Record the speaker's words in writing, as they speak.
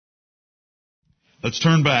Let's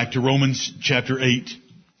turn back to Romans chapter 8.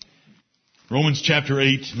 Romans chapter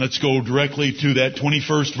 8, let's go directly to that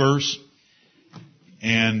 21st verse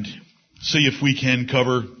and see if we can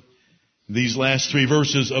cover these last 3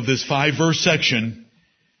 verses of this 5-verse section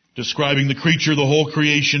describing the creature, the whole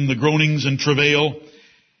creation, the groanings and travail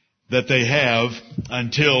that they have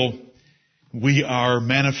until we are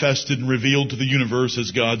manifested and revealed to the universe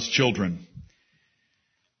as God's children.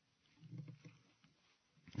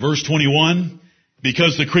 Verse 21,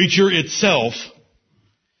 because the creature itself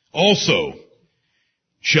also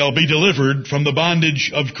shall be delivered from the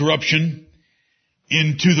bondage of corruption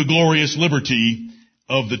into the glorious liberty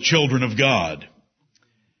of the children of God.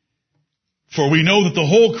 For we know that the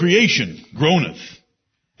whole creation groaneth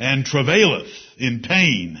and travaileth in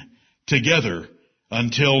pain together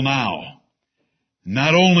until now.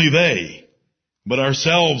 Not only they, but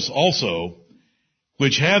ourselves also,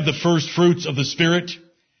 which have the first fruits of the Spirit,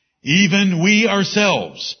 even we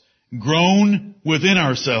ourselves groan within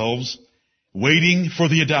ourselves, waiting for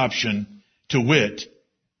the adoption, to wit,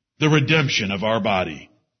 the redemption of our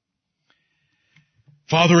body.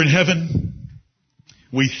 Father in heaven,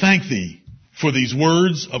 we thank Thee for these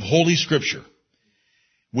words of Holy Scripture.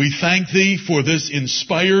 We thank Thee for this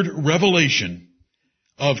inspired revelation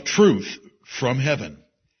of truth from heaven.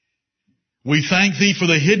 We thank Thee for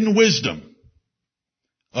the hidden wisdom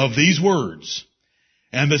of these words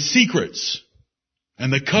and the secrets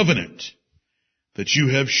and the covenant that You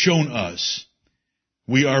have shown us.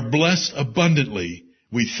 We are blessed abundantly.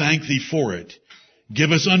 We thank Thee for it.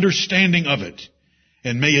 Give us understanding of it,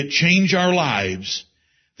 and may it change our lives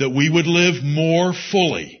that we would live more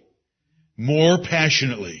fully, more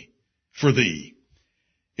passionately for Thee.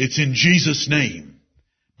 It's in Jesus' name,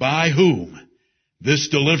 by whom this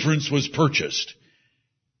deliverance was purchased,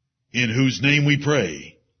 in whose name we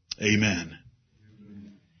pray. Amen.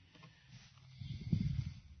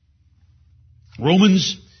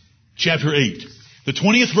 Romans chapter 8. The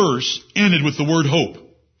 20th verse ended with the word hope.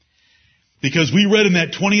 Because we read in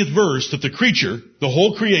that 20th verse that the creature, the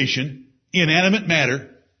whole creation, inanimate matter,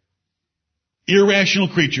 irrational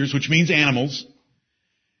creatures, which means animals,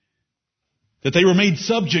 that they were made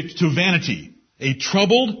subject to vanity, a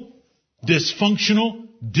troubled, dysfunctional,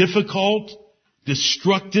 difficult,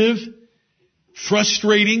 destructive,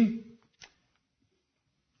 frustrating,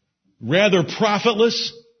 rather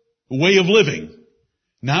profitless way of living,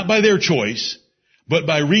 not by their choice, but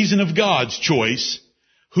by reason of God's choice,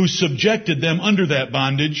 who subjected them under that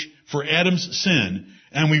bondage for Adam's sin.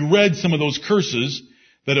 And we read some of those curses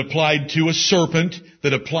that applied to a serpent,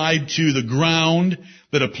 that applied to the ground,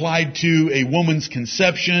 that applied to a woman's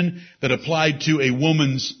conception, that applied to a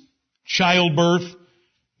woman's childbirth.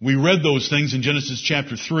 We read those things in Genesis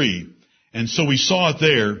chapter 3. And so we saw it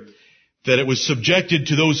there, that it was subjected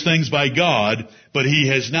to those things by God, but He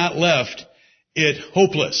has not left it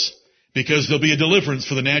hopeless, because there'll be a deliverance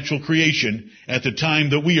for the natural creation at the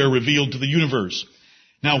time that we are revealed to the universe.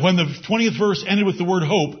 Now, when the 20th verse ended with the word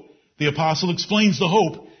hope, the apostle explains the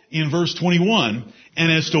hope in verse 21,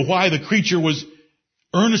 and as to why the creature was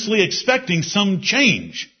earnestly expecting some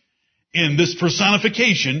change in this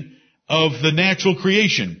personification of the natural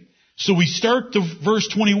creation. So we start to verse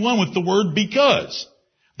 21 with the word because.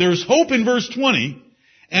 There's hope in verse 20,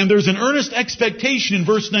 and there's an earnest expectation in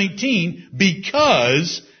verse 19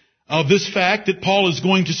 because of this fact that Paul is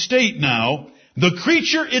going to state now, the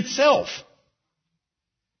creature itself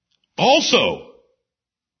also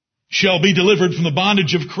shall be delivered from the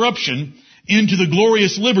bondage of corruption into the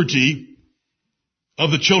glorious liberty of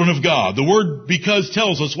the children of God. The word because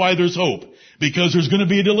tells us why there's hope. Because there's going to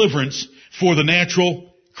be a deliverance for the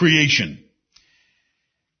natural creation.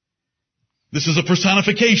 This is a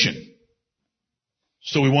personification.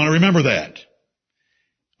 So we want to remember that.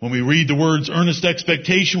 When we read the words earnest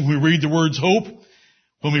expectation, when we read the words hope,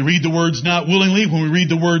 when we read the words not willingly, when we read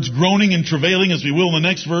the words groaning and travailing, as we will in the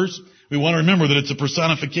next verse, we want to remember that it's a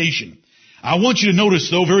personification. I want you to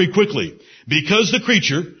notice, though, very quickly, because the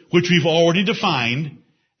creature, which we've already defined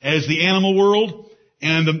as the animal world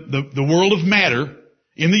and the world of matter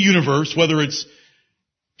in the universe, whether it's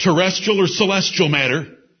terrestrial or celestial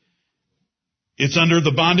matter, it's under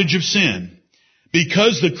the bondage of sin.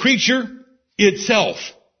 Because the creature itself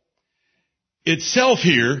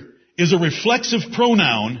here is a reflexive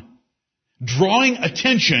pronoun drawing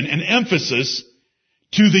attention and emphasis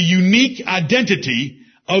to the unique identity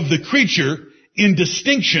of the creature in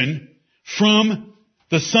distinction from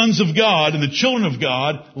the sons of God and the children of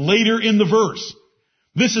God later in the verse.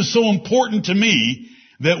 This is so important to me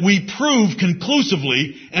that we prove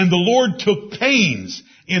conclusively, and the Lord took pains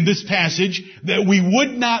in this passage, that we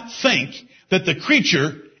would not think that the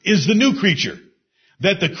creature is the new creature.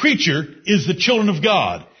 that the creature is the children of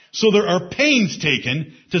God. So there are pains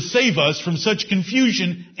taken to save us from such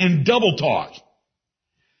confusion and double talk.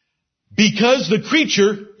 Because the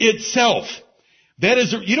creature itself, that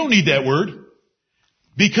is, you don't need that word.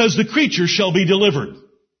 Because the creature shall be delivered.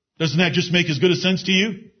 Doesn't that just make as good a sense to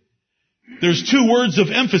you? There's two words of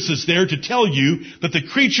emphasis there to tell you that the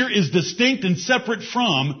creature is distinct and separate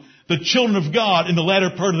from the children of God in the latter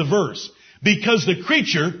part of the verse. Because the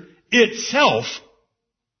creature itself,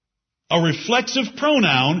 a reflexive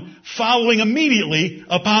pronoun following immediately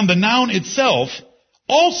upon the noun itself,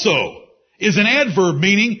 also is an adverb,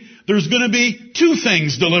 meaning there's going to be two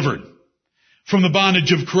things delivered from the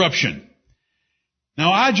bondage of corruption.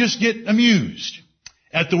 Now I just get amused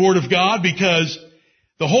at the Word of God because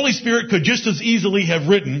the Holy Spirit could just as easily have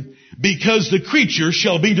written, because the creature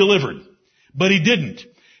shall be delivered. But He didn't.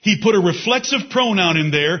 He put a reflexive pronoun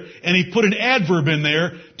in there, and He put an adverb in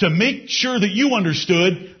there to make sure that you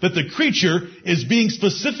understood that the creature is being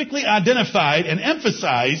specifically identified and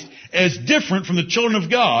emphasized as different from the children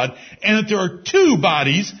of God, and that there are two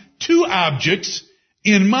bodies, two objects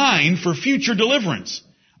in mind for future deliverance.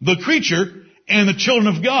 The creature and the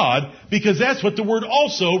children of God, because that's what the Word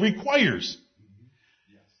also requires.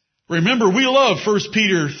 Remember, we love 1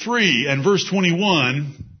 Peter 3 and verse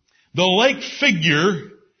 21, the like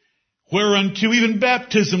figure whereunto even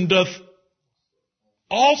baptism doth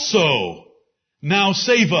also now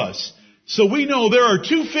save us. So we know there are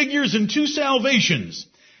two figures and two salvations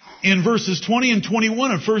in verses 20 and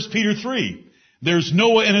 21 of 1 Peter 3. There's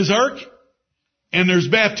Noah and his ark, and there's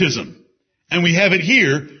baptism. And we have it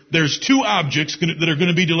here. There's two objects that are going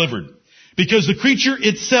to be delivered. Because the creature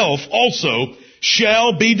itself also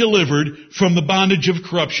shall be delivered from the bondage of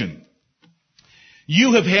corruption.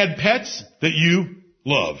 You have had pets that you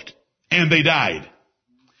loved, and they died.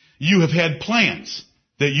 You have had plants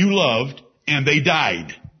that you loved, and they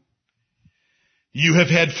died. You have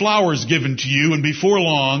had flowers given to you, and before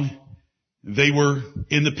long, they were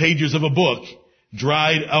in the pages of a book,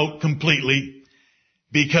 dried out completely,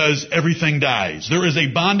 because everything dies. There is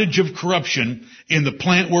a bondage of corruption in the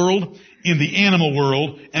plant world, in the animal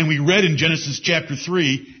world, and we read in Genesis chapter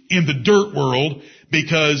 3, in the dirt world,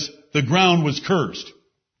 because the ground was cursed.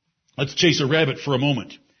 Let's chase a rabbit for a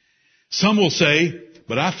moment. Some will say,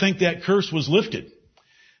 but I think that curse was lifted.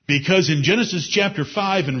 Because in Genesis chapter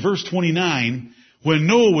 5 and verse 29, when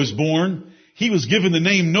Noah was born, he was given the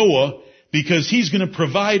name Noah because he's going to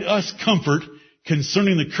provide us comfort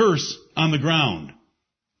concerning the curse on the ground.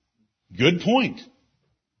 Good point.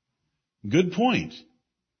 Good point.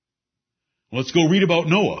 Let's go read about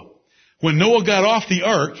Noah. When Noah got off the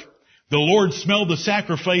ark, the Lord smelled the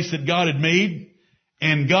sacrifice that God had made,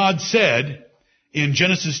 and God said in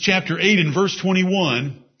Genesis chapter 8 and verse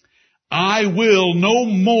 21, I will no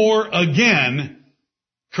more again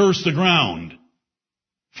curse the ground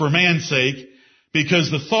for man's sake,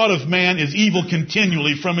 because the thought of man is evil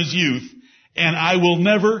continually from his youth, and I will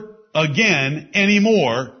never again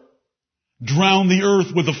anymore drown the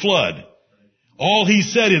earth with a flood. All he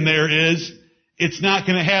said in there is, it's not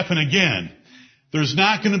going to happen again. There's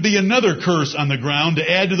not going to be another curse on the ground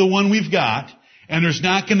to add to the one we've got, and there's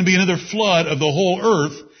not going to be another flood of the whole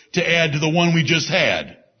earth to add to the one we just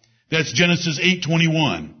had. That's Genesis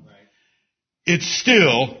 8:21. It's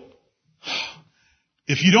still,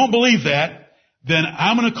 if you don't believe that, then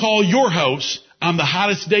I'm going to call your house on the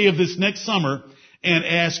hottest day of this next summer and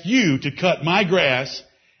ask you to cut my grass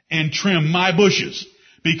and trim my bushes,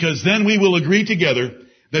 because then we will agree together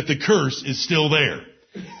that the curse is still there.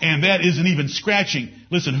 And that isn't even scratching.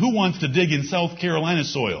 Listen, who wants to dig in South Carolina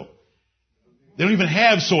soil? They don't even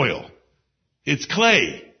have soil. It's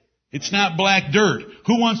clay. It's not black dirt.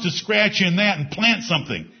 Who wants to scratch in that and plant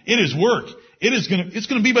something? It is work. It's going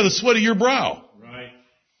to be by the sweat of your brow. Right.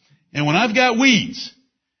 And when I've got weeds,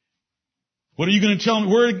 what are you going to tell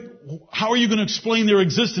me? How are you going to explain their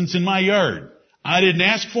existence in my yard? I didn't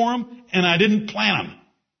ask for them, and I didn't plant them.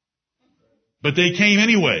 But they came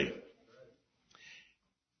anyway.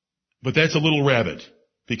 But that's a little rabbit.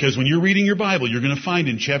 Because when you're reading your Bible, you're going to find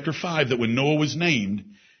in chapter 5 that when Noah was named,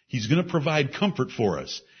 he's going to provide comfort for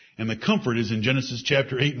us. And the comfort is in Genesis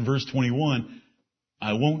chapter 8 and verse 21.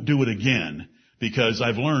 I won't do it again because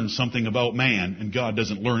I've learned something about man, and God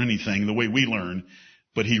doesn't learn anything the way we learn.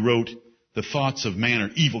 But he wrote, the thoughts of man are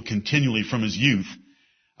evil continually from his youth.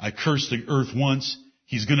 I cursed the earth once.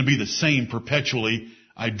 He's going to be the same perpetually.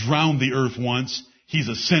 I drowned the earth once. He's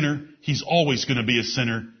a sinner. He's always going to be a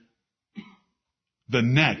sinner. The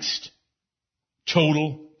next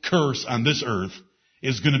total curse on this earth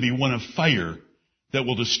is going to be one of fire that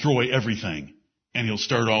will destroy everything. And he'll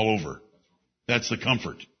start all over. That's the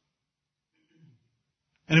comfort.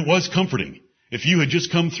 And it was comforting. If you had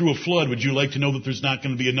just come through a flood, would you like to know that there's not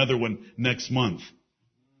going to be another one next month?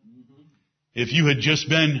 If you had just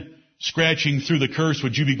been scratching through the curse,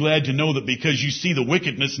 would you be glad to know that because you see the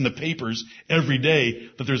wickedness in the papers every day,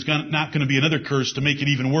 that there's not going to be another curse to make it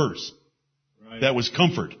even worse? Right. That was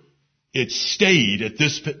comfort. It stayed at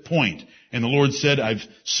this point. And the Lord said, I've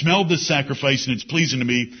smelled this sacrifice and it's pleasing to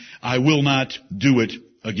me. I will not do it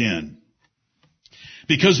again.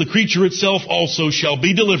 Because the creature itself also shall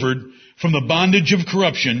be delivered from the bondage of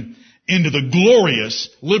corruption into the glorious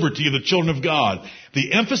liberty of the children of God.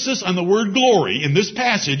 The emphasis on the word glory in this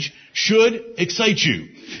passage should excite you.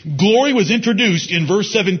 Glory was introduced in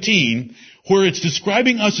verse 17, where it's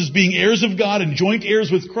describing us as being heirs of God and joint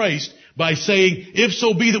heirs with Christ by saying, if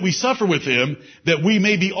so be that we suffer with him, that we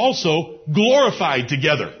may be also glorified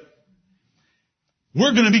together.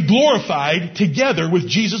 We're going to be glorified together with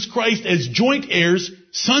Jesus Christ as joint heirs,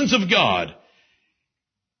 sons of God.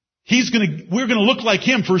 We're going to look like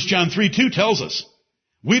him, 1 John 3:2 tells us.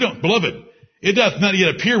 Beloved, it doth not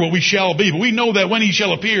yet appear what we shall be, but we know that when he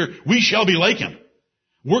shall appear, we shall be like him.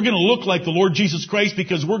 We're going to look like the Lord Jesus Christ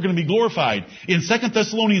because we're going to be glorified. In 2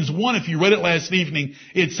 Thessalonians 1, if you read it last evening,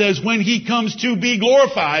 it says, when he comes to be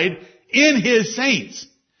glorified in his saints.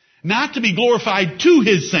 Not to be glorified to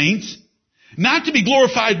his saints, not to be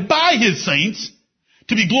glorified by his saints,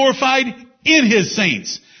 to be glorified in his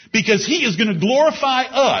saints. Because he is going to glorify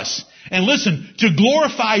us. And listen, to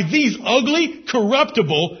glorify these ugly,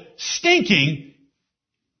 corruptible, stinking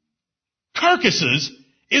carcasses,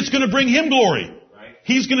 it's going to bring him glory. Right.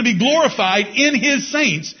 He's going to be glorified in his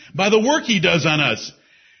saints by the work he does on us.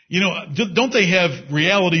 You know, don't they have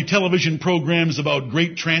reality television programs about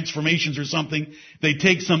great transformations or something? They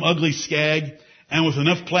take some ugly skag and with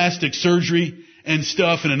enough plastic surgery and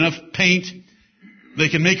stuff and enough paint, they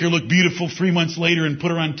can make her look beautiful 3 months later and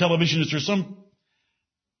put her on television. Is there some?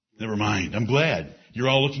 Never mind. I'm glad. You're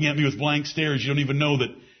all looking at me with blank stares. You don't even know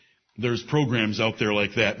that there's programs out there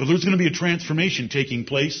like that. But there's going to be a transformation taking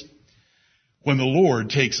place when the Lord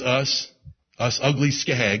takes us ugly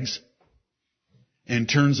skags, and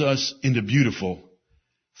turns us into beautiful,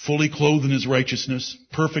 fully clothed in his righteousness,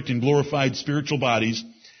 perfect and glorified spiritual bodies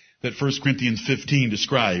that 1 Corinthians 15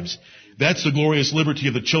 describes. That's the glorious liberty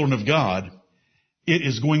of the children of God. It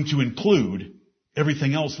is going to include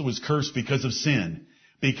everything else that was cursed because of sin.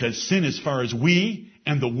 Because sin, as far as we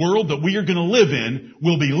and the world that we are going to live in,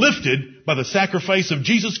 will be lifted by the sacrifice of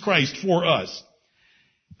Jesus Christ for us.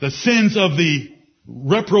 The sins of the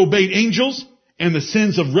reprobate angels and the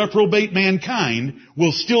sins of reprobate mankind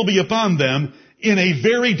will still be upon them in a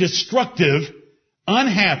very destructive,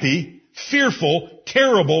 unhappy, fearful,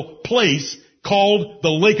 terrible place called the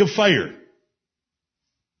lake of fire,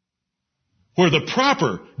 where the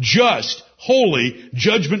proper, just, holy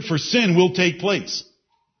judgment for sin will take place.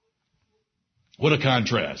 What a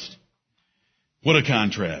contrast. What a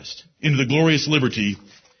contrast into the glorious liberty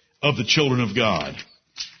of the children of God.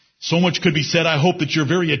 So much could be said. I hope that you're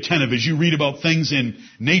very attentive as you read about things in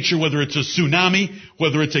nature, whether it's a tsunami,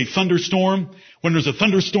 whether it's a thunderstorm. When there's a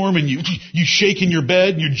thunderstorm and you shake in your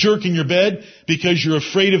bed, you jerk in your bed because you're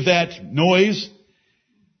afraid of that noise.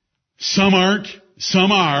 Some aren't,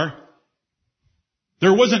 some are.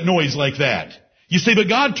 There wasn't noise like that. You say, but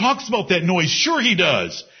God talks about that noise. Sure he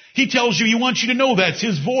does. He tells you, he wants you to know that's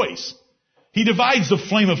his voice. He divides the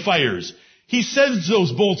flame of fires. He sends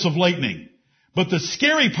those bolts of lightning. But the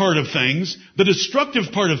scary part of things, the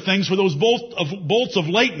destructive part of things, where those bolts of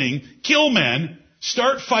lightning kill men,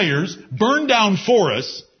 start fires, burn down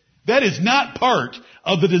forests, that is not part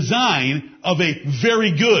of the design of a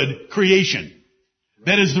very good creation.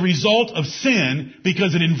 That is the result of sin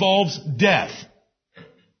because it involves death.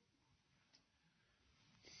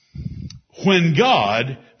 When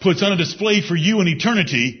God puts on a display for you in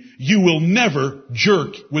eternity, you will never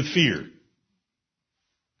jerk with fear.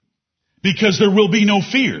 Because there will be no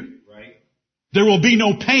fear. Right. There will be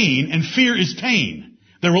no pain, and fear is pain.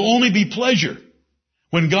 There will only be pleasure.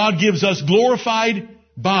 When God gives us glorified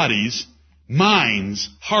bodies, minds,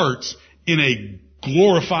 hearts, in a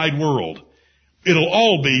glorified world, it'll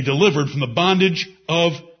all be delivered from the bondage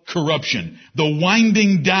of corruption. The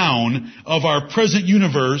winding down of our present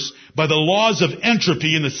universe by the laws of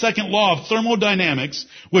entropy and the second law of thermodynamics,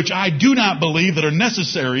 which I do not believe that are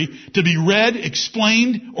necessary to be read,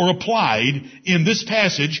 explained, or applied in this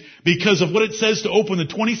passage because of what it says to open the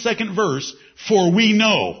 22nd verse, for we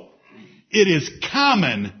know. It is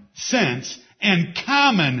common sense and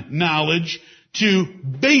common knowledge to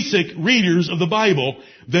basic readers of the Bible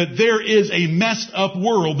that there is a messed up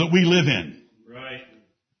world that we live in. Right.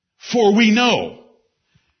 For we know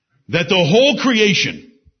that the whole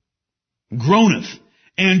creation groaneth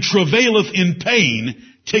and travaileth in pain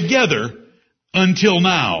together until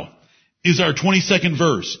now, is our 22nd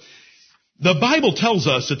verse. The Bible tells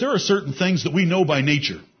us that there are certain things that we know by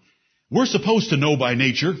nature. We're supposed to know by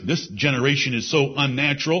nature. This generation is so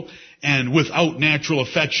unnatural and without natural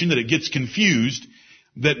affection that it gets confused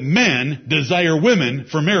that men desire women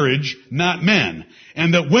for marriage, not men.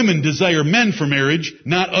 And that women desire men for marriage,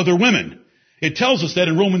 not other women. It tells us that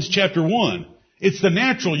in Romans chapter 1. It's the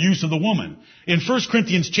natural use of the woman. In 1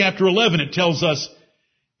 Corinthians chapter 11, it tells us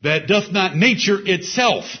that doth not nature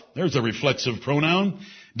itself, there's a reflexive pronoun,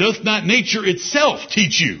 doth not nature itself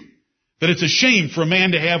teach you that it's a shame for a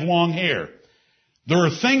man to have long hair? There are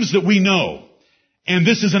things that we know, and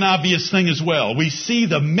this is an obvious thing as well. We see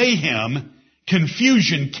the mayhem,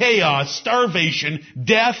 confusion, chaos, starvation,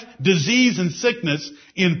 death, disease, and sickness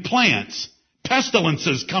in plants.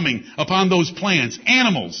 Pestilences coming upon those plants,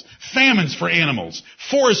 animals, famines for animals,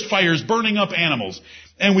 forest fires burning up animals.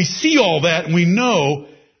 And we see all that and we know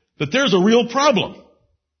that there's a real problem.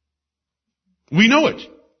 We know it.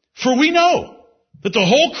 For we know that the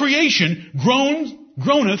whole creation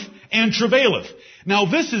groaneth and travaileth. Now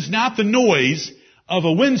this is not the noise of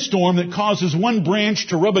a windstorm that causes one branch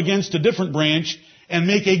to rub against a different branch and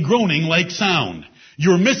make a groaning-like sound.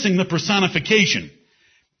 You're missing the personification.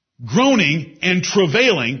 Groaning and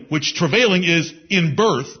travailing, which travailing is in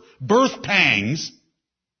birth pangs,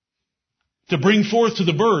 to bring forth to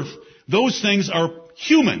the birth, those things are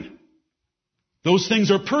human. Those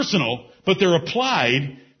things are personal, but they're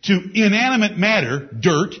applied to inanimate matter,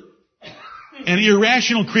 dirt, and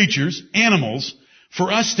irrational creatures, animals,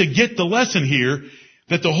 for us to get the lesson here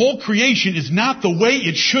that the whole creation is not the way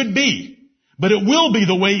it should be, but it will be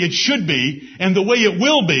the way it should be, and the way it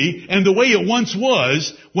will be, and the way it once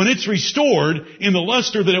was when it's restored in the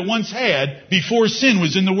luster that it once had before sin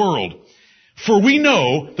was in the world. For we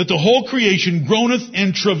know that the whole creation groaneth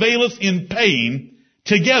and travaileth in pain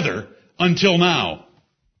together until now.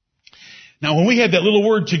 Now, when we have that little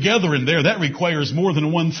word together in there, that requires more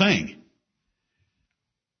than one thing.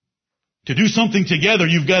 To do something together,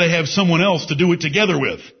 you've got to have someone else to do it together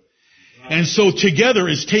with. And so together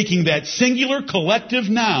is taking that singular collective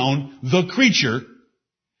noun, the creature,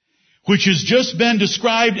 which has just been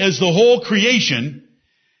described as the whole creation,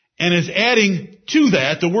 and is adding to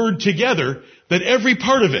that the word together, that every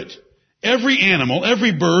part of it, every animal,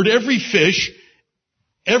 every bird, every fish,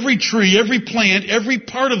 every tree, every plant, every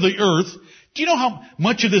part of the earth. Do you know how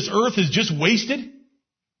much of this earth is just wasted?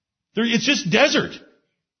 It's just desert.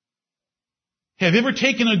 Have you ever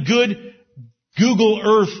taken a good Google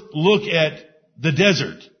Earth look at the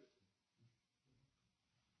desert?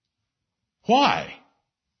 Why?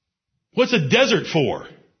 What's a desert for?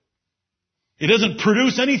 It doesn't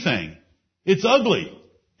produce anything. It's ugly.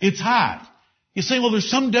 It's hot. You say, well, there's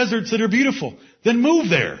some deserts that are beautiful. Then move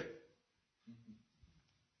there.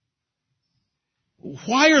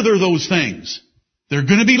 Why are there those things? They're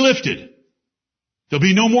going to be lifted. There'll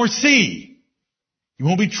be no more sea. You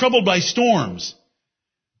won't be troubled by storms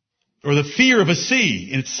or the fear of a sea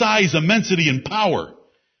in its size, immensity, and power.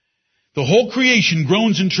 The whole creation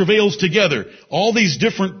groans and travails together. All these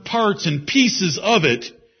different parts and pieces of it,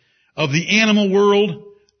 of the animal world,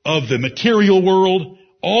 of the material world,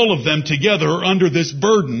 all of them together are under this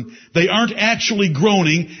burden. They aren't actually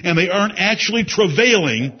groaning and they aren't actually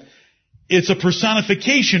travailing. It's a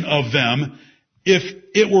personification of them. If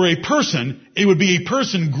it were a person, it would be a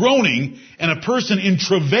person groaning and a person in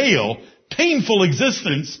travail, painful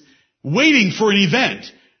existence, waiting for an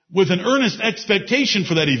event with an earnest expectation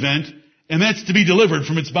for that event, and that's to be delivered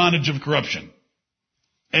from its bondage of corruption.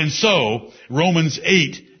 And so, Romans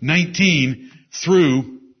 8:19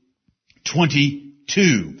 through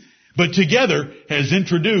 22. But together has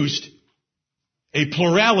introduced a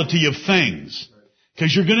plurality of things.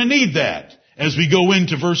 Because you're going to need that as we go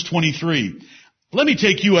into verse 23. Let me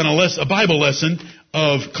take you on a Bible lesson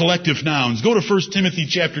of collective nouns. Go to 1 Timothy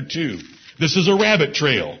chapter 2. This is a rabbit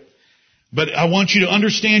trail. But I want you to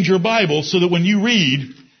understand your Bible so that when you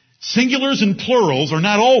read, singulars and plurals are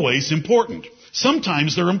not always important.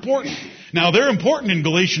 Sometimes they're important. Now they're important in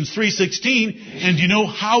Galatians 3:16, and do you know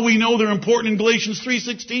how we know they're important in Galatians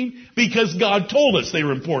 3:16? Because God told us they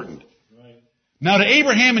were important. Right. Now to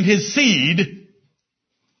Abraham and his seed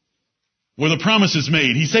were the promises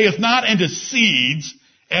made. He saith not unto seeds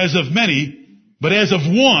as of many, but as of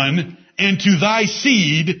one, and to thy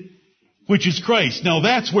seed, which is Christ. Now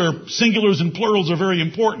that's where singulars and plurals are very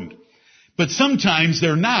important. But sometimes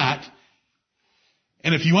they're not.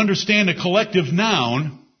 And if you understand a collective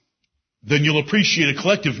noun, then you'll appreciate a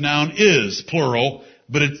collective noun is plural,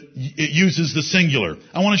 but it uses the singular.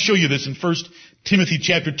 I want to show you this in 1 Timothy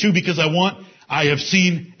chapter 2 because I want I have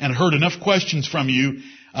seen and heard enough questions from you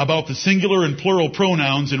about the singular and plural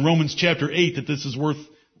pronouns in Romans chapter 8 that this is worth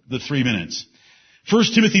the 3 minutes. 1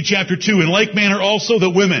 Timothy chapter 2, in like manner also the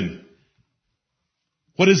women.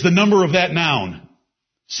 What is the number of that noun?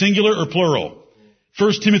 Singular or plural?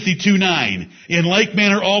 1 Timothy 2:9. In like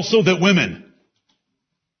manner also that women.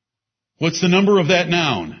 What's the number of that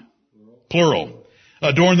noun? Plural.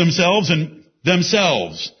 Adorn themselves and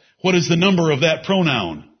themselves. What is the number of that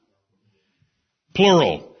pronoun?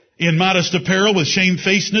 Plural. In modest apparel with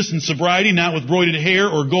shamefacedness and sobriety, not with broided hair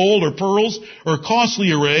or gold or pearls or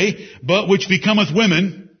costly array, but which becometh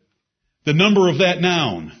women. The number of that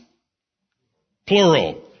noun.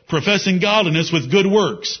 Plural. Professing godliness with good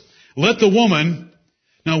works. Let the woman,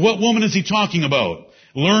 now what woman is he talking about?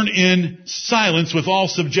 Learn in silence with all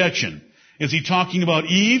subjection. Is he talking about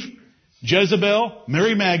Eve, Jezebel,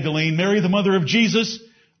 Mary Magdalene, Mary the mother of Jesus,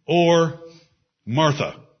 or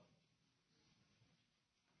Martha?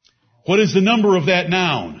 What is the number of that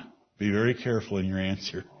noun? Be very careful in your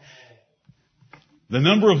answer. The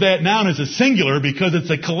number of that noun is a singular because it's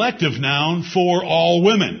a collective noun for all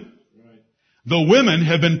women. The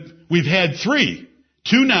women we've had 3.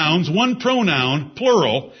 2 nouns, 1 pronoun,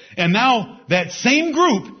 plural, and now that same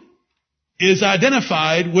group is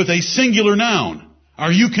identified with a singular noun.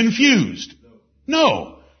 Are you confused?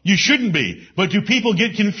 No, you shouldn't be. But do people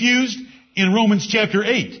get confused in Romans chapter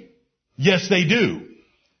 8? Yes, they do.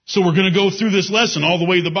 So we're going to go through this lesson all the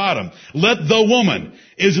way to the bottom. Let the woman.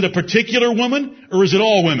 Is it a particular woman or is it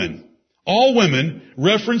all women? All women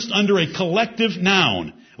referenced under a collective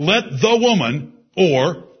noun. Let the woman,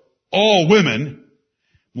 or all women,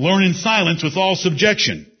 learn in silence with all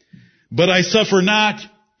subjection. But I suffer not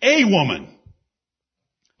a woman.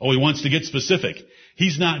 Oh, he wants to get specific.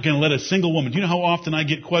 He's not going to let a single woman. Do you know how often I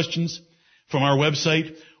get questions from our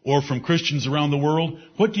website or from Christians around the world?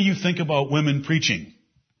 What do you think about women preaching?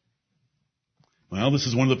 Well, this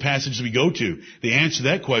is one of the passages we go to. The answer to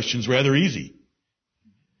that question is rather easy.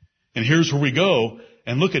 And here's where we go.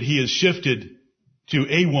 And look at, he has shifted to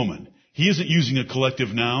a woman. He isn't using a collective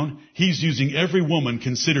noun. He's using every woman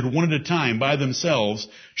considered one at a time by themselves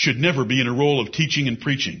should never be in a role of teaching and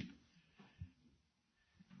preaching.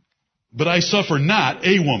 But I suffer not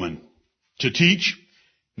a woman to teach,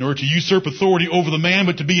 nor to usurp authority over the man,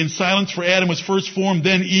 but to be in silence, for Adam was first formed,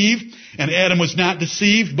 then Eve, and Adam was not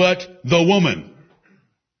deceived, but the woman.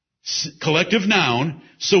 Collective noun,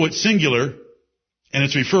 so it's singular, and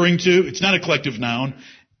it's referring to, it's not a collective noun,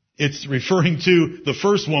 it's referring to the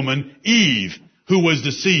first woman, Eve, who was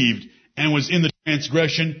deceived and was in the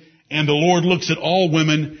transgression, and the Lord looks at all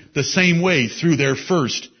women the same way through their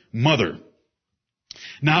first mother.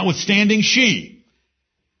 Notwithstanding, she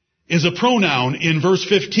is a pronoun in verse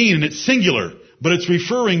 15, and it's singular, but it's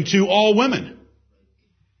referring to all women.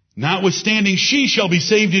 Notwithstanding, she shall be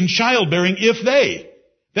saved in childbearing if they.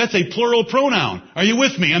 That's a plural pronoun. Are you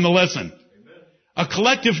with me on the lesson? Amen. A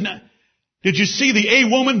collective. Did you see the a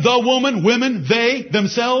woman, the woman, women, they,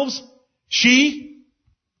 themselves, she?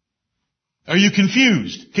 Are you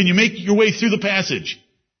confused? Can you make your way through the passage?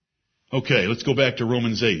 Okay, let's go back to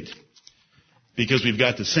Romans 8. Because we've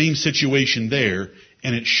got the same situation there,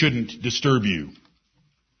 and it shouldn't disturb you.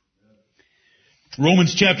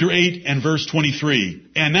 Romans chapter 8 and verse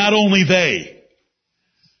 23. And not only they.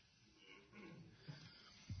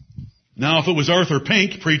 Now, if it was Arthur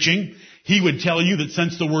Pink preaching, he would tell you that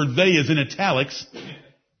since the word they is in italics,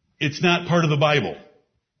 it's not part of the Bible.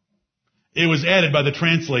 It was added by the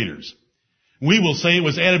translators. We will say it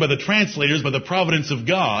was added by the translators by the providence of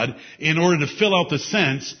God in order to fill out the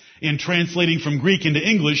sense in translating from Greek into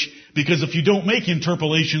English, because if you don't make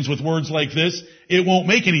interpolations with words like this, it won't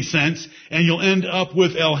make any sense, and you'll end up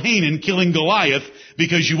with Elhanan killing Goliath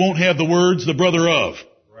because you won't have the words the brother of.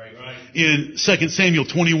 Right. In 2 Samuel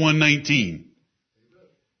 21:19.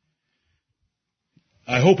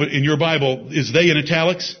 I hope in your Bible, is they in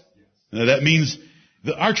italics? Now that means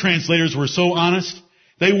that our translators were so honest,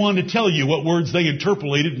 they wanted to tell you what words they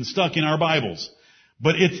interpolated and stuck in our Bibles.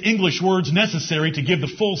 But it's English words necessary to give the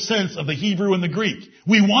full sense of the Hebrew and the Greek.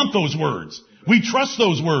 We want those words. We trust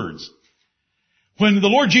those words. When the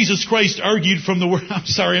Lord Jesus Christ argued from the word, I'm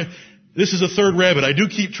sorry, this is a third rabbit. I do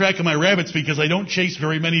keep track of my rabbits because I don't chase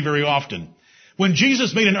very many very often. When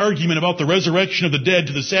Jesus made an argument about the resurrection of the dead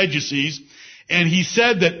to the Sadducees, and he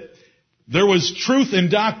said that there was truth in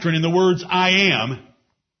doctrine in the words I am,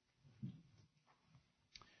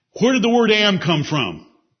 where did the word am come from?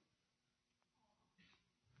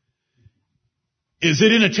 Is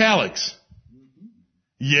it in italics?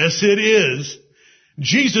 Yes, it is.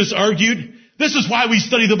 Jesus argued, this is why we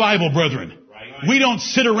study the Bible, brethren. Right. We don't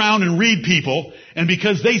sit around and read people, and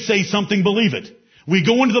because they say something, believe it. We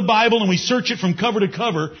go into the Bible and we search it from cover to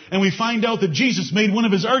cover, and we find out that Jesus made one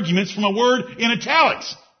of his arguments from a word in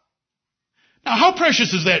italics. Now, how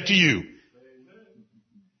precious is that to you?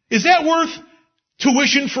 Is that worth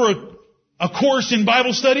tuition for a course in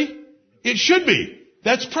Bible study? It should be.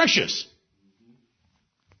 That's precious.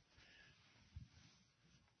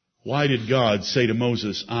 Why did God say to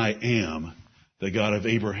Moses, I am the God of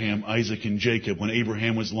Abraham, Isaac, and Jacob, when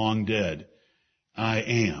Abraham was long dead? I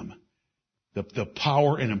am. The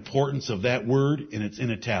power and importance of that word, and it's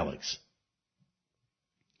in italics.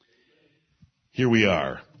 Here we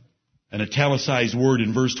are. An italicized word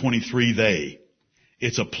in verse 23, they.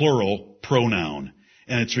 It's a plural pronoun,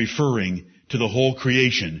 and it's referring to the whole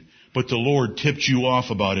creation. But the Lord tipped you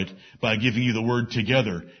off about it by giving you the word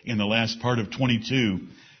together in the last part of 22,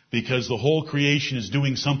 because the whole creation is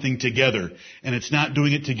doing something together, and it's not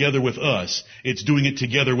doing it together with us, it's doing it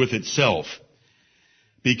together with itself.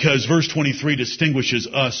 Because verse 23 distinguishes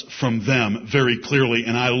us from them very clearly,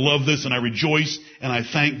 and I love this, and I rejoice, and I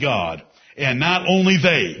thank God. And not only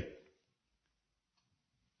they,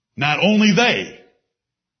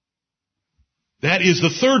 that is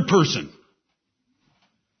the third person,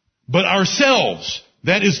 but ourselves,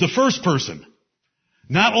 that is the first person.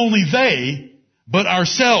 Not only they, but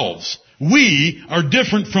ourselves. We are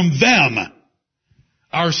different from them.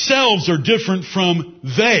 Ourselves are different from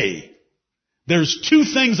they. There's two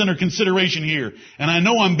things under consideration here. And I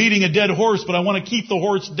know I'm beating a dead horse, but I want to keep the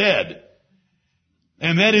horse dead.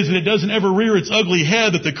 And that is that it doesn't ever rear its ugly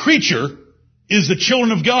head, that the creature is the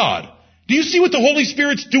children of God. Do you see what the Holy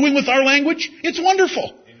Spirit's doing with our language? It's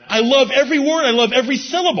wonderful. I love every word. I love every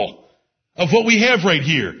syllable of what we have right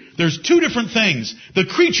here. There's two different things. The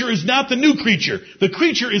creature is not the new creature. The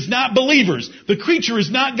creature is not believers. The creature is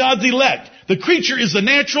not God's elect. The creature is the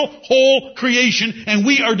natural whole creation, and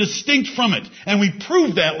we are distinct from it. And we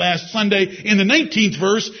proved that last Sunday in the 19th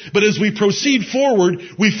verse, but as we proceed forward,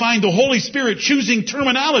 we find the Holy Spirit choosing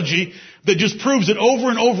terminology that just proves it over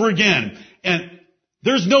and over again. And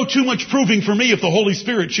there's no too much proving for me if the Holy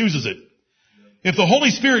Spirit chooses it. If the Holy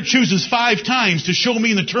Spirit chooses 5 times to show me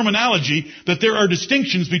in the terminology that there are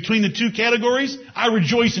distinctions between the two categories, I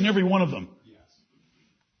rejoice in every one of them.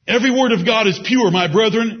 Every word of God is pure, my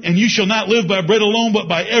brethren, and you shall not live by bread alone, but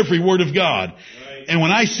by every word of God. Right. And when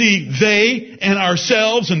I see they and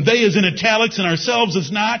ourselves, and they is in italics and ourselves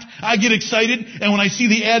is not, I get excited. And when I see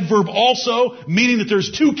the adverb also, meaning that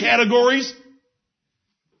there's two categories,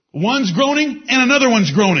 one's groaning and another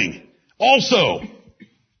one's groaning. Also,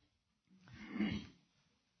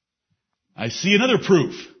 I see another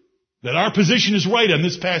proof that our position is right on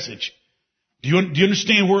this passage. Do you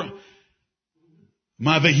understand where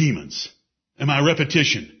my vehemence and my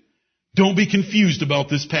repetition? Don't be confused about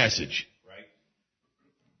this passage. Right.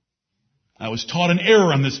 I was taught an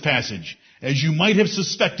error on this passage, as you might have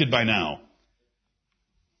suspected by now.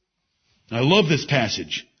 I love this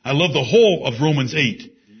passage. I love the whole of Romans 8.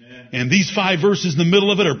 Amen. And these 5 verses in the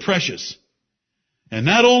middle of it are precious. And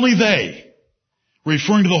not only they,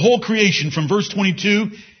 referring to the whole creation from verse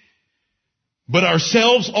 22, but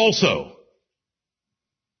ourselves also,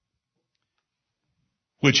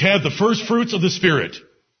 which have the first fruits of the Spirit.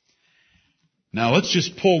 Now let's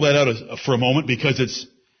just pull that out for a moment, because it's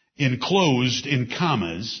enclosed in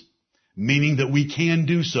commas, meaning that we can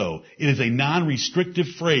do so. It is a non-restrictive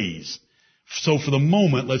phrase. So for the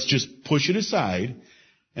moment, let's just push it aside,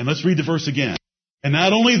 and let's read the verse again. And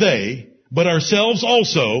not only they, but ourselves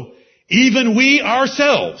also, even we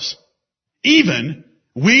ourselves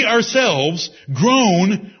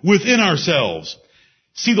groan within ourselves.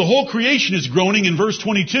 See, the whole creation is groaning in verse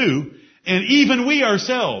 22, and even we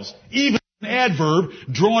ourselves, even an adverb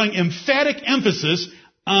drawing emphatic emphasis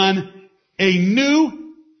on a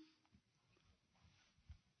new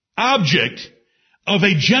object of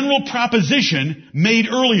a general proposition made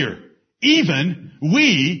earlier. Even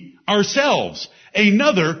we ourselves.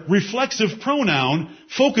 Another reflexive pronoun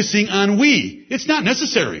focusing on we. It's not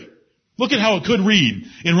necessary. Look at how it could read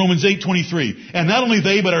in Romans 8:23. And not only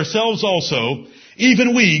they, but ourselves also,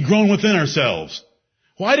 even we groan within ourselves.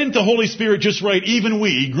 Why didn't the Holy Spirit just write, even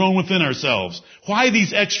we groan within ourselves? Why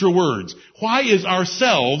these extra words? Why is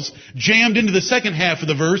ourselves jammed into the second half of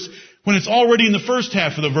the verse when it's already in the first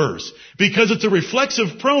half of the verse? Because it's a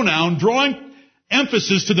reflexive pronoun drawing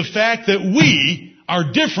emphasis to the fact that we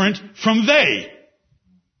are different from they.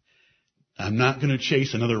 I'm not going to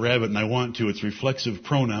chase another rabbit, and I want to. It's reflexive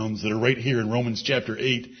pronouns that are right here in Romans chapter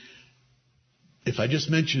 8. If I just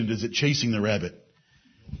mention it, is it chasing the rabbit?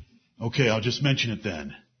 Okay, I'll just mention it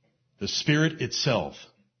then. The Spirit itself.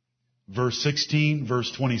 Verse 16,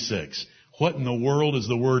 verse 26. What in the world is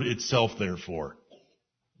the word itself there for?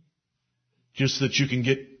 Just so that you can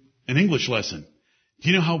get an English lesson. Do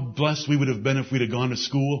you know how blessed we would have been if we'd have gone to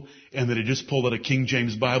school and that had just pulled out a King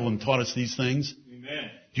James Bible and taught us these things? Amen.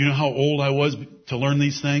 Do you know how old I was to learn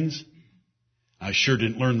these things? I sure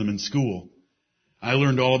didn't learn them in school. I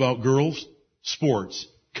learned all about girls, sports,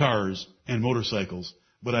 cars, and motorcycles,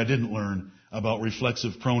 but I didn't learn about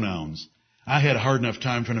reflexive pronouns. I had a hard enough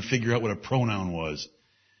time trying to figure out what a pronoun was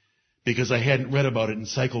because I hadn't read about it in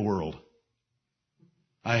Cycle World.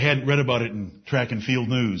 I hadn't read about it in Track and Field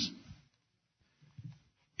News.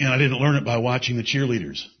 And I didn't learn it by watching the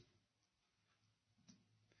cheerleaders.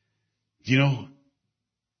 You know,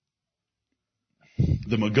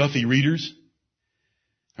 the McGuffey readers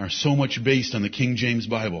are so much based on the King James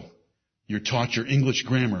Bible. You're taught your English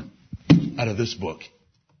grammar out of this book.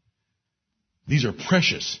 These are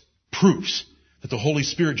precious proofs that the Holy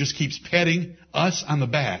Spirit just keeps patting us on the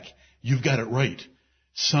back. You've got it right.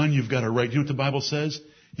 Son, you've got it right. You know what the Bible says?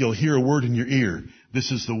 You'll hear a word in your ear. This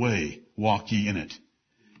is the way. Walk ye in it.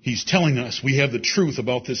 He's telling us we have the truth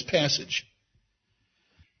about this passage.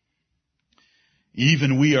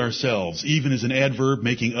 Even we ourselves, even is an adverb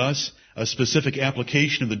making us a specific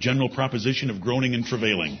application of the general proposition of groaning and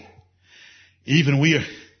travailing. Even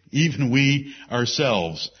we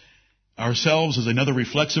ourselves. Ourselves is another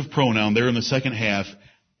reflexive pronoun there in the second half,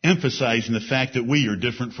 emphasizing the fact that we are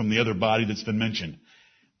different from the other body that's been mentioned.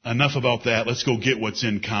 Enough about that. Let's go get what's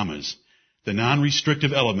in commas. The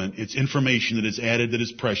non-restrictive element, it's information that is added that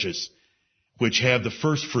is precious, which have the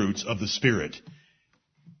first fruits of the Spirit.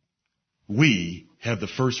 We have the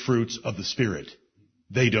first fruits of the Spirit.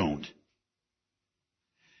 They don't.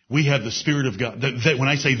 We have the Spirit of God. When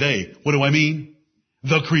I say they, what do I mean?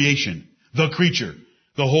 The creation, the creature,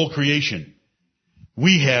 the whole creation.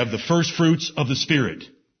 We have the first fruits of the Spirit.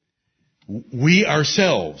 We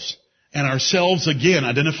ourselves, and ourselves again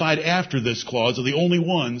identified after this clause, are the only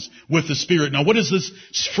ones with the Spirit. Now what does this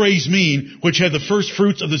phrase mean, which have the first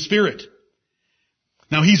fruits of the Spirit?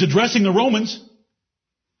 Now he's addressing the Romans.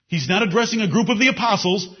 He's not addressing a group of the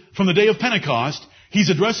apostles from the day of Pentecost. He's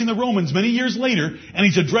addressing the Romans many years later, and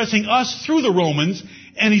he's addressing us through the Romans,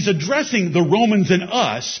 and he's addressing the Romans and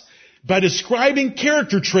us by describing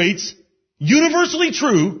character traits universally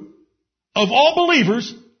true of all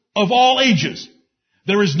believers of all ages.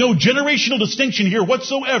 There is no generational distinction here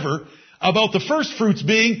whatsoever about the first fruits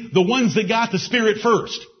being the ones that got the Spirit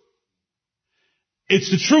first.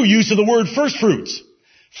 It's the true use of the word first fruits.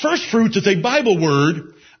 First fruits is a Bible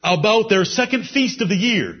word about their second feast of the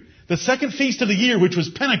year. The second feast of the year, which was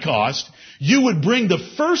Pentecost, you would bring the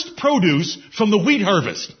first produce from the wheat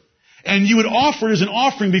harvest. And you would offer it as an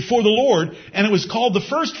offering before the Lord, and it was called the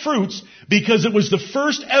first fruits because it was the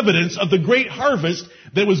first evidence of the great harvest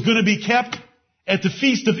that was going to be kept at the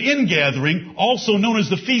Feast of Ingathering, also known as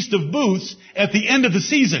the Feast of Booths, at the end of the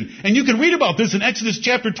season. And you can read about this in Exodus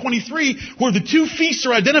chapter 23, where the two feasts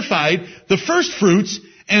are identified, the first fruits,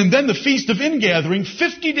 and then the Feast of Ingathering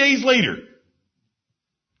 50 days later,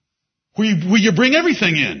 where you bring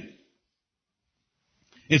everything in.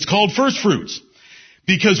 It's called first fruits.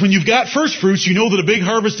 Because when you've got first fruits, you know that a big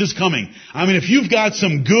harvest is coming. I mean, if you've got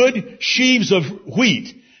some good sheaves of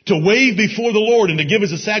wheat to wave before the Lord and to give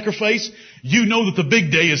as a sacrifice, you know that the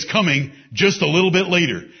big day is coming just a little bit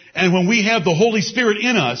later. And when we have the Holy Spirit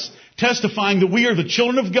in us, testifying that we are the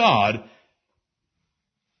children of God,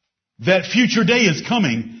 that future day is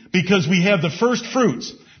coming because we have the first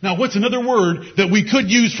fruits. Now, what's another word that we could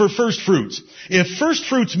use for first fruits? If first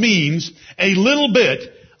fruits means a little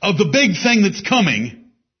bit of the big thing that's coming,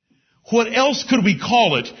 what else could we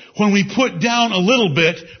call it when we put down a little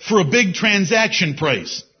bit for a big transaction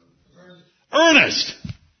price? Earnest.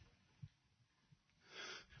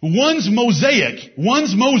 One's Mosaic,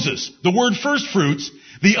 one's Moses, the word first fruits,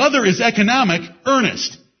 the other is economic,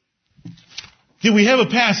 earnest. Here we have a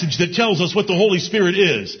passage that tells us what the Holy Spirit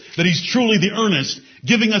is, that He's truly the earnest,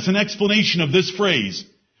 giving us an explanation of this phrase,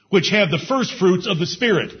 which have the first fruits of the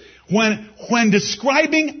Spirit. When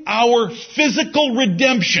describing our physical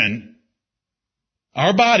redemption,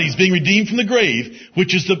 our bodies being redeemed from the grave,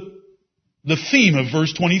 which is the theme of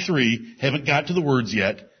verse 23, haven't got to the words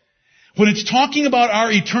yet. When it's talking about our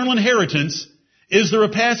eternal inheritance, is there a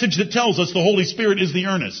passage that tells us the Holy Spirit is the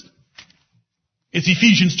earnest? It's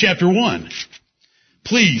Ephesians chapter 1.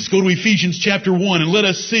 Please go to Ephesians chapter 1 and let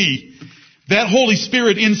us see that Holy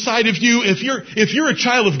Spirit inside of you. If you're a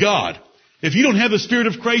child of God, if you don't have the Spirit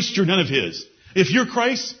of Christ, you're none of His. If you're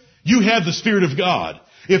Christ, you have the Spirit of God.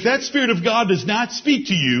 If that Spirit of God does not speak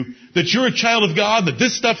to you that you're a child of God, that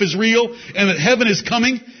this stuff is real, and that heaven is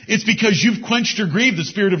coming, it's because you've quenched or grieved the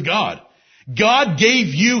Spirit of God. God gave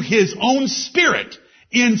you His own Spirit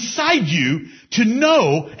inside you to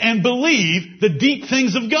know and believe the deep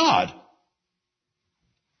things of God.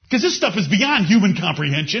 Because this stuff is beyond human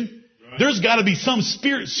comprehension. Right. There's got to be some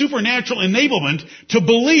supernatural enablement to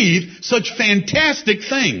believe such fantastic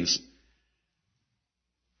things.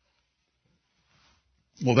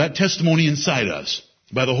 Well, that testimony inside us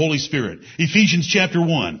by the Holy Spirit. Ephesians chapter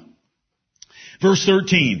 1. Verse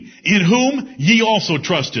 13, in whom ye also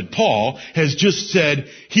trusted. Paul has just said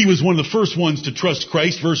he was one of the first ones to trust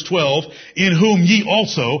Christ. Verse 12, in whom ye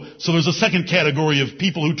also, so there's a second category of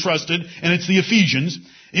people who trusted, and it's the Ephesians,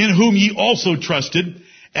 in whom ye also trusted.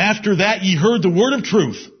 After that ye heard the word of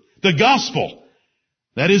truth, the gospel.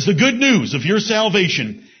 That is the good news of your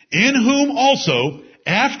salvation. In whom also,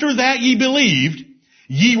 after that ye believed,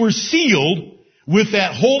 ye were sealed with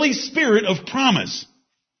that Holy Spirit of promise,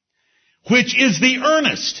 which is the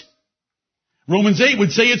earnest. Romans 8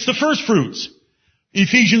 would say it's the first fruits.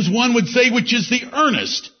 Ephesians 1 would say which is the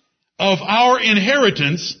earnest of our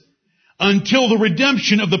inheritance until the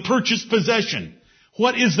redemption of the purchased possession.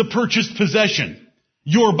 What is the purchased possession?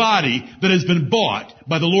 Your body that has been bought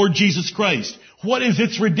by the Lord Jesus Christ. What is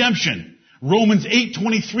its redemption? Romans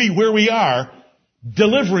 8:23, where we are,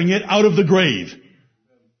 delivering it out of the grave.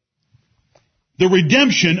 The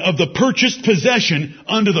redemption of the purchased possession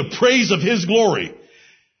unto the praise of His glory.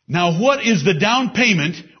 Now what is the down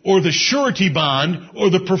payment or the surety bond or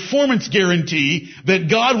the performance guarantee that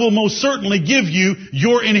God will most certainly give you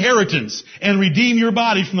your inheritance and redeem your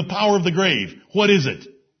body from the power of the grave? What is it?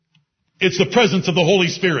 It's the presence of the Holy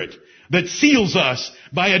Spirit that seals us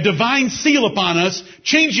by a divine seal upon us,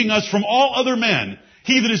 changing us from all other men.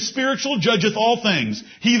 He that is spiritual judgeth all things.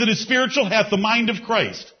 He that is spiritual hath the mind of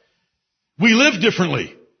Christ. We live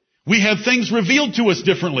differently. We have things revealed to us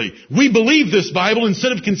differently. We believe this Bible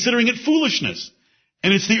instead of considering it foolishness.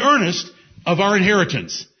 And it's the earnest of our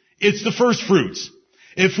inheritance. It's the first fruits.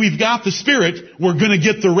 If we've got the Spirit, we're going to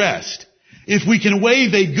get the rest. If we can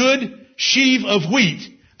wave a good sheaf of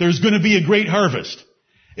wheat, there's going to be a great harvest.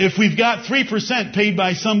 If we've got 3% paid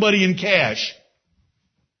by somebody in cash,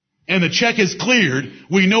 and the check is cleared,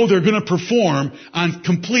 we know they're going to perform on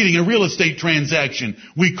completing a real estate transaction.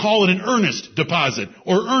 We call it an earnest deposit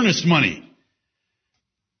or earnest money.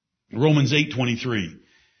 Romans 8:23.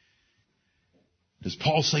 Does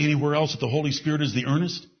Paul say anywhere else that the Holy Spirit is the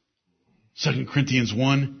earnest? 2 Corinthians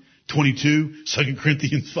 1:22, 2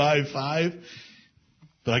 Corinthians 5:5.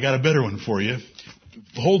 But I got a better one for you.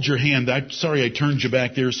 Hold your hand. Sorry I turned you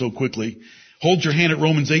back there so quickly. Hold your hand at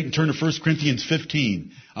Romans 8 and turn to 1 Corinthians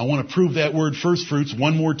 15. I want to prove that word first fruits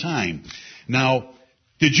one more time. Now,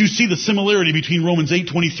 did you see the similarity between Romans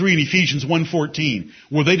 8:23 and Ephesians 1:14?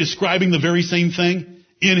 Were they describing the very same thing?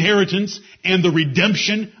 Inheritance and the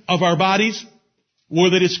redemption of our bodies?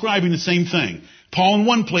 Were they describing the same thing? Paul in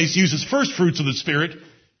one place uses first fruits of the Spirit,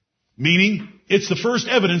 meaning it's the first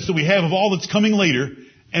evidence that we have of all that's coming later.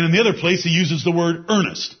 And in the other place he uses the word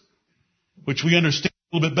earnest, which we understand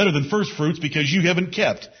a little bit better than first fruits because you haven't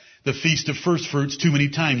kept the feast of first fruits too many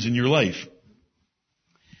times in your life.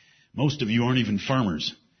 Most of you aren't even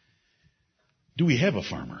farmers. Do we have a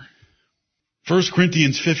farmer? 1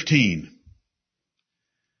 Corinthians 15.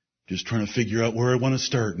 Just trying to figure out where I want to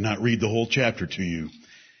start and not read the whole chapter to you.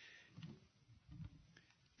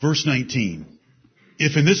 Verse 19.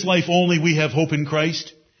 If in this life only we have hope in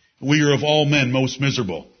Christ, we are of all men most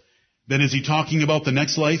miserable. Then is he talking about the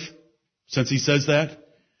next life? Since he says that?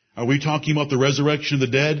 Are we talking about the resurrection of the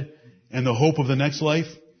dead and the hope of the next life?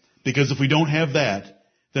 Because if we don't have that,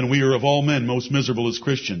 then we are of all men most miserable as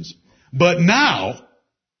Christians. But now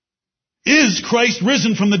is Christ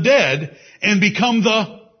risen from the dead and become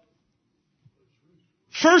the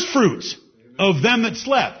first fruits of them that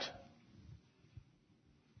slept.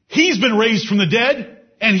 He's been raised from the dead,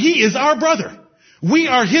 and he is our brother. We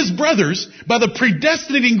are his brothers by the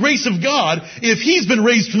predestinating grace of God. If he's been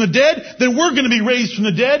raised from the dead, then we're going to be raised from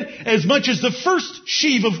the dead, as much as the first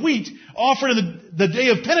sheaf of wheat offered on the day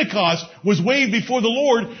of Pentecost was waved before the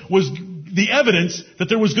Lord, was the evidence that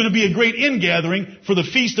there was going to be a great ingathering for the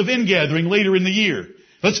Feast of Ingathering later in the year.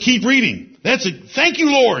 Let's keep reading. That's it. Thank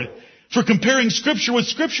you, Lord, for comparing Scripture with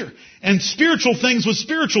Scripture and spiritual things with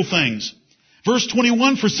spiritual things. Verse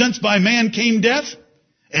 21, for since by man came death,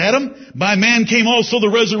 Adam, by man came also the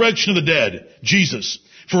resurrection of the dead, Jesus.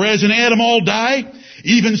 For as in Adam all die,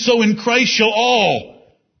 even so in Christ shall all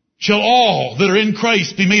that are in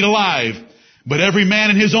Christ be made alive. But every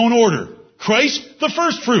man in his own order. Christ, the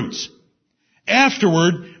first fruits.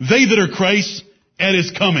 Afterward, they that are Christ's, at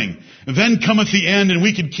His coming. Then cometh the end, and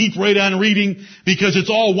we could keep right on reading because it's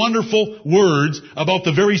all wonderful words about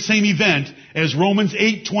the very same event as Romans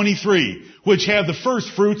 8:23, which have the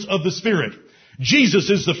first fruits of the Spirit. Jesus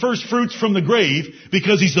is the first fruits from the grave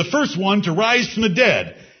because He's the first one to rise from the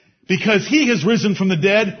dead. Because He has risen from the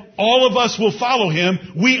dead, all of us will follow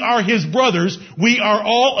Him. We are His brothers. We are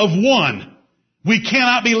all of one. We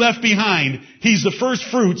cannot be left behind. He's the first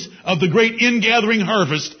fruits of the great ingathering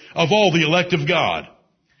harvest of all the elect of God.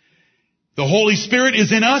 The Holy Spirit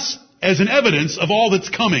is in us as an evidence of all that's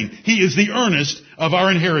coming. He is the earnest of our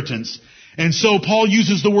inheritance. And so Paul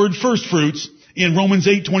uses the word first fruits in Romans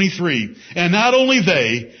 8:23. And not only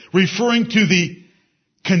they, referring to the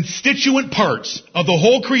constituent parts of the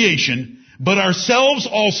whole creation, but ourselves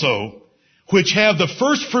also, which have the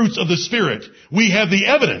first fruits of the Spirit. We have the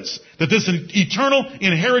evidence that this eternal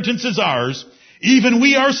inheritance is ours. Even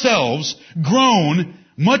we ourselves, grown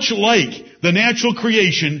much like the natural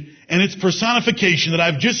creation and its personification that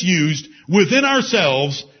I've just used, within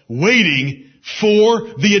ourselves, waiting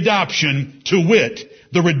for the adoption, to wit,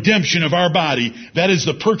 the redemption of our body. That is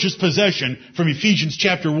the purchased possession from Ephesians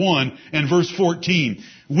chapter 1 and verse 14.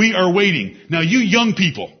 We are waiting. Now you young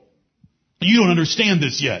people, you don't understand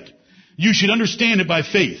this yet. You should understand it by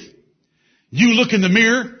faith. You look in the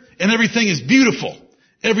mirror and everything is beautiful.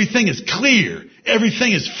 Everything is clear.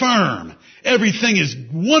 Everything is firm. Everything is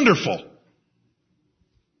wonderful.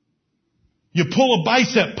 You pull a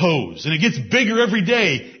bicep pose and it gets bigger every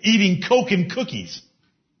day eating Coke and cookies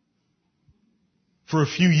for a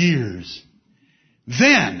few years.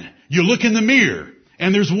 Then you look in the mirror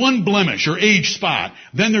and there's one blemish or age spot.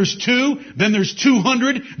 Then there's 2, then there's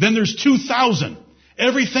 200, then there's 2,000.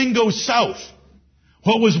 Everything goes south.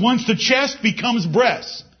 What was once the chest becomes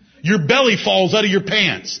breast. Your belly falls out of your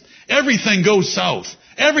pants. Everything goes south.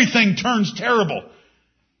 Everything turns terrible.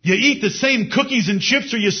 You eat the same cookies and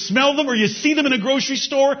chips, or you smell them, or you see them in a grocery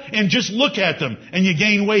store and just look at them and you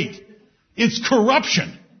gain weight. It's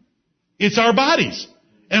corruption. It's our bodies.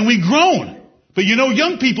 And we groan. But you know,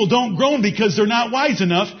 young people don't groan because they're not wise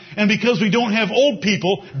enough and because we don't have old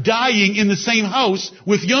people dying in the same house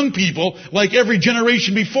with young people like every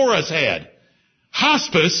generation before us had.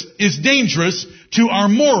 Hospice is dangerous to our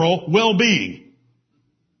moral well-being.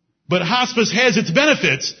 But hospice has its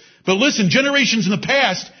benefits. But listen, generations in the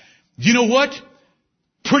past, do you know what?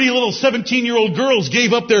 Pretty little 17-year-old girls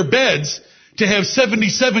gave up their beds to have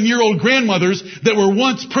 77-year-old grandmothers that were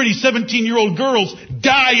once pretty 17-year-old girls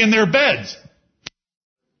die in their beds.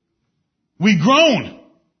 We groan.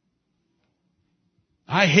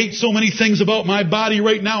 I hate so many things about my body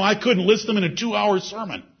right now, I couldn't list them in a 2-hour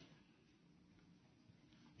sermon.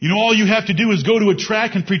 You know, all you have to do is go to a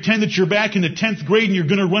track and pretend that you're back in the 10th grade and you're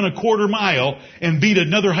going to run a quarter mile and beat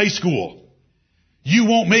another high school. You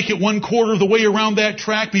won't make it 1/4 of the way around that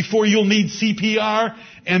track before you'll need CPR,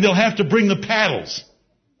 and they'll have to bring the paddles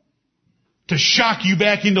to shock you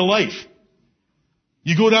back into life.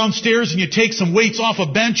 You go downstairs and you take some weights off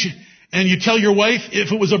a bench and you tell your wife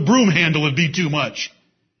if it was a broom handle it'd be too much.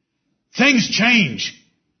 Things change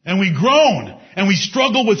and we groan and we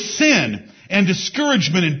struggle with sin and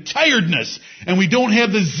discouragement and tiredness, and we don't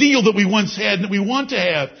have the zeal that we once had and that we want to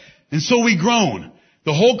have, and so we groan.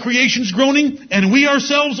 The whole creation's groaning, and we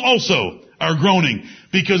ourselves also are groaning.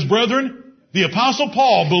 Because, brethren, the Apostle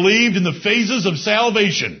Paul believed in the phases of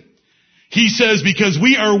salvation. He says, because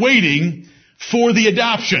we are waiting for the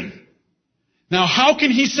adoption. Now, how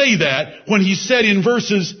can he say that when he said in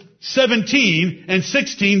verses 17 and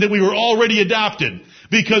 16 that we were already adopted?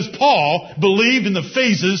 Because Paul believed in the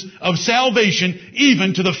phases of salvation,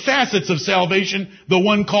 even to the facets of salvation, the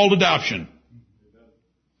one called adoption.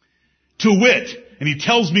 To wit, and he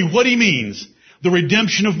tells me what he means, the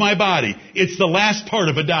redemption of my body. It's the last part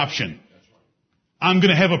of adoption. I'm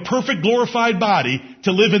going to have a perfect glorified body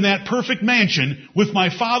to live in that perfect mansion with my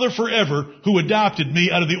Father forever who adopted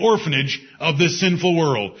me out of the orphanage of this sinful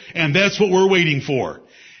world. And that's what we're waiting for.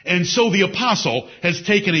 And so the apostle has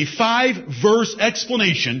taken a 5-verse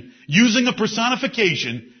explanation using a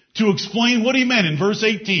personification to explain what he meant in verse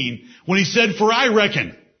 18 when he said, for I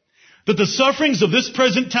reckon that the sufferings of this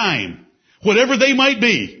present time, whatever they might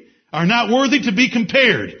be, are not worthy to be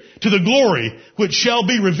compared to the glory which shall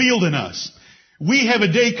be revealed in us. We have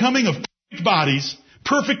a day coming of perfect bodies,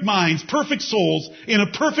 perfect minds, perfect souls, in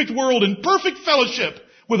a perfect world, in perfect fellowship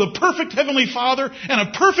with a perfect heavenly Father and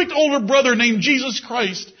a perfect older brother named Jesus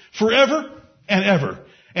Christ forever and ever.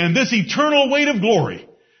 And this eternal weight of glory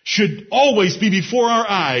should always be before our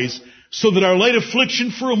eyes so that our light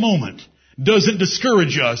affliction for a moment doesn't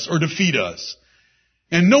discourage us or defeat us.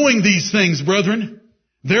 And knowing these things, brethren,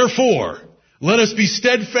 therefore, Let us be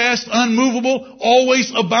steadfast, unmovable,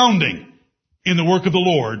 always abounding in the work of the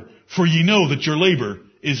Lord, for ye know that your labor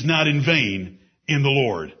is not in vain in the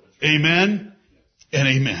Lord. Amen and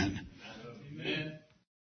amen.